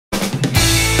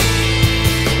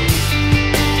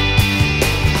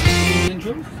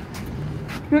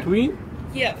Twin?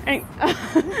 Yeah.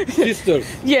 Sisters?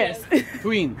 Yes.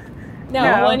 Twin?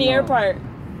 No, 1 year apart.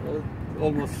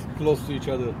 Almost close to each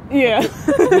other. Yeah.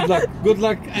 Good luck. Good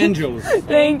luck, angels.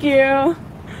 Thank you.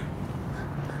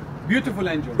 Beautiful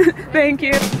angels. Thank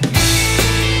you. What's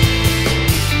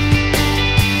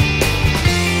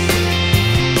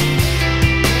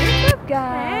up,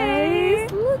 guys? Hey.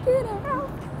 Look at our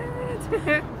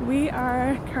outfit. We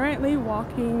are currently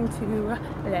walking to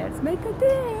Let's Make a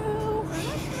Deal.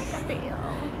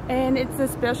 And it's a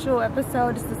special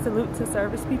episode. It's a salute to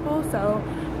service people. So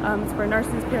it's for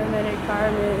nurses, paramedics,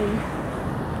 firemen.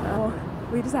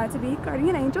 We decided to be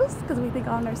guardian angels because we think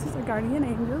all nurses are guardian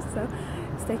angels. So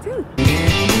stay tuned.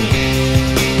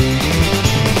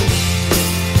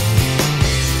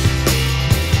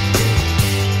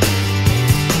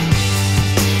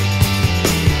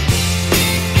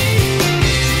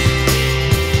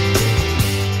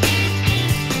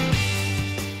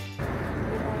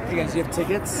 Hey guys, you have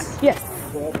tickets? Yes.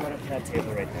 Go up on that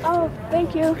table right there. Oh,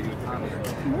 thank you.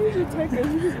 Where's your ticket?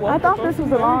 You just I thought this was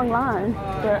a long line,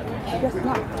 but I guess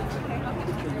not.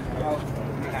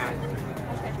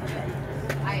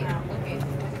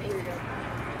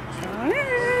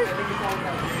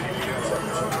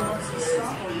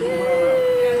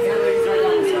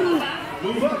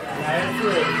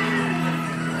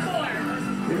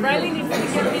 Riley needs to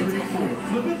get into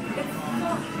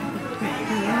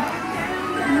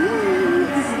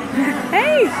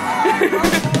Hey!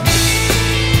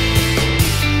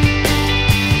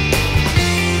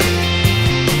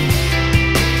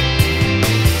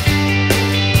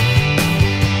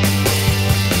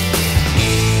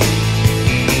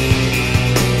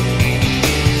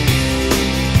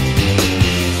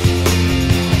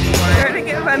 Trying to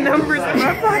get my numbers in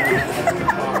my pocket.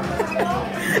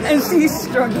 And she's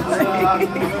struggling.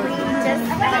 Just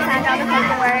signed all the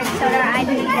paperwork, showed our ID,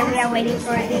 and we are waiting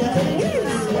for the interview.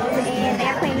 And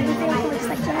they're playing music, we're just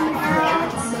like chilling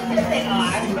out.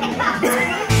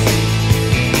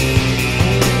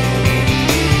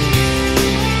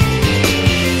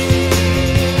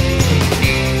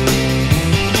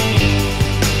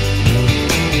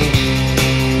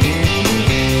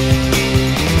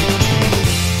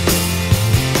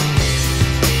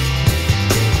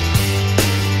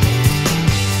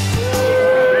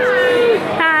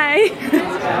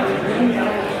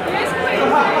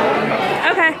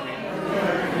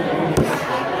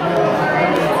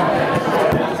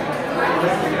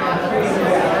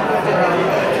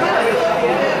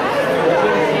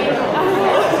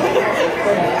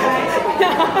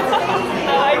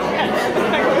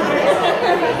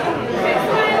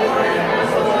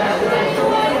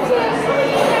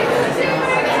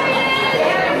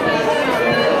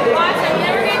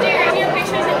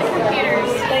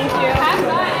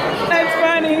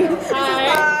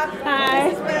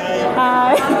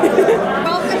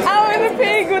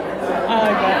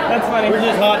 We're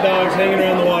just hot dogs hanging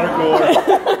around the water cooler.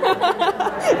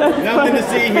 Nothing to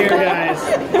see here, guys. I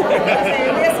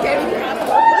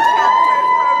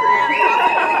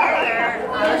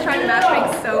was trying to matchmake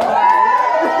so hard.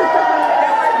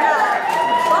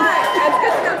 But it's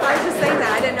good stuff. I was just saying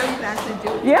that. I didn't know you could actually do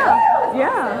it. Yeah,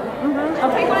 yeah. I'll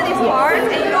take one of these cards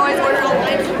and you can always order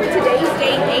online for today's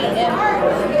date, 8 a.m.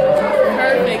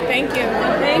 Perfect. Thank you.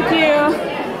 Thank you.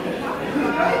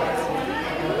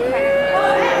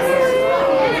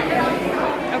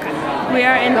 We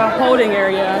are in the holding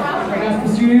area. Right now,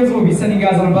 the studios, we'll be sending you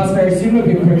guys on a bus very soon. It'll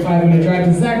be a quick 5-minute drive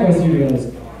to the Zachary Studios.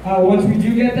 Once we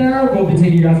do get there, we'll be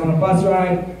taking you guys on a bus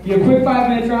ride. Be a quick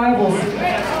 5-minute drive. We'll see.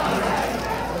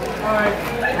 All right.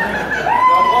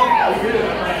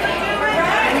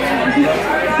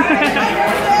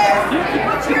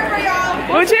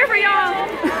 We'll cheer for y'all.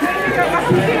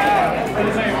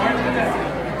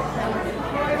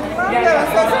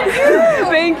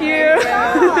 Thank you.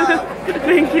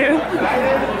 Thank you.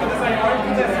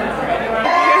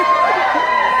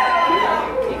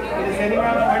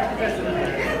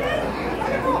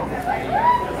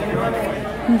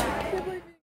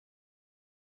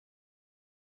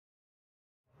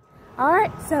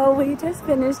 Alright, so we just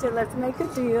finished it. Let's Make a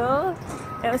Deal.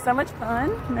 It was so much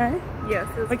fun, right? Yes,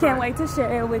 we can't wait to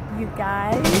share it with you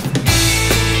guys.